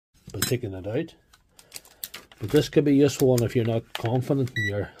taking it out. But this could be a useful one if you're not confident and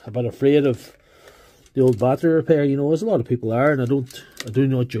you're a bit afraid of the old battery repair. You know, as a lot of people are, and I do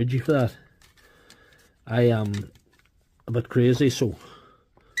not judge you for that. I am a bit crazy, so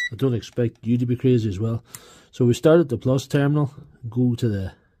I don't expect you to be crazy as well. So we start at the plus terminal, go to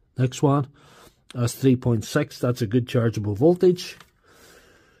the next one. That's 3.6, that's a good chargeable voltage.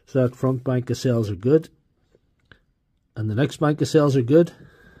 So that front bank of cells are good. And the next bank of cells are good.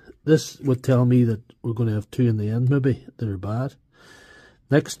 This would tell me that we're going to have two in the end maybe that are bad.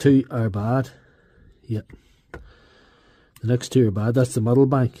 Next two are bad. Yep. The next two are bad. That's the middle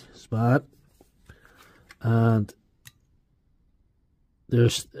bank. It's bad. And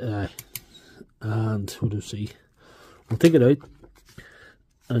there's and what do you see? We'll take it out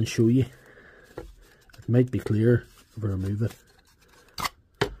and show you. It might be clear if I remove it.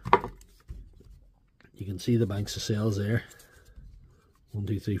 You can see the banks of cells there. 1,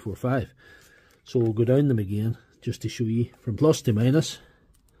 2, 3, 4, 5. So we'll go down them again just to show you from plus to minus.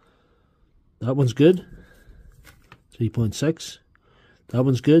 That one's good, 3.6. That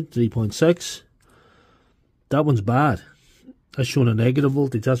one's good, 3.6. That one's bad. That's showing a negative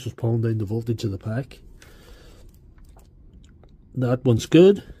voltage. That's what's pulling down the voltage of the pack. That one's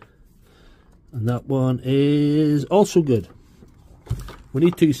good. And that one is also good. We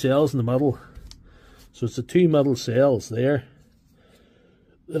need two cells in the middle. So it's the two middle cells there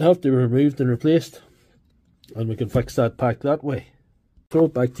that have to be removed and replaced. And we can fix that pack that way. Throw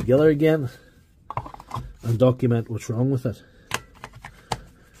it back together again and document what's wrong with it.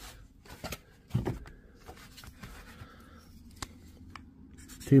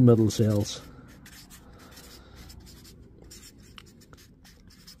 Two middle cells.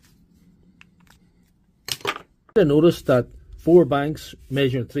 I noticed that 4 banks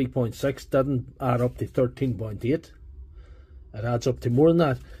measuring 3.6 didn't add up to 13.8. It adds up to more than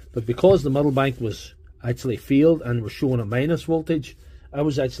that. But because the middle bank was actually failed and was showing a minus voltage, I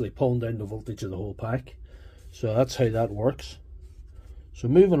was actually pulling down the voltage of the whole pack. So that's how that works. So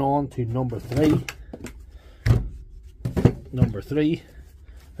moving on to number 3. Number 3.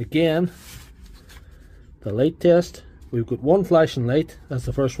 Again, the light test. We've got one flashing light. That's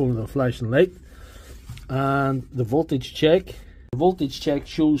the first one with a flashing light. And the voltage check. The voltage check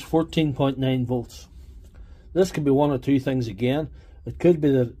shows 14.9 volts. This could be one or two things again. It could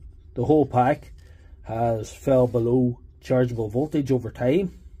be that the whole pack has fell below chargeable voltage over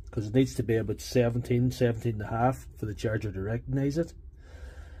time, because it needs to be about 17 and a half for the charger to recognize it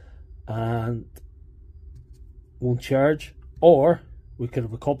and won't charge. Or we could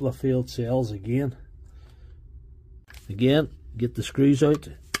have a couple of failed cells again. Get the screws out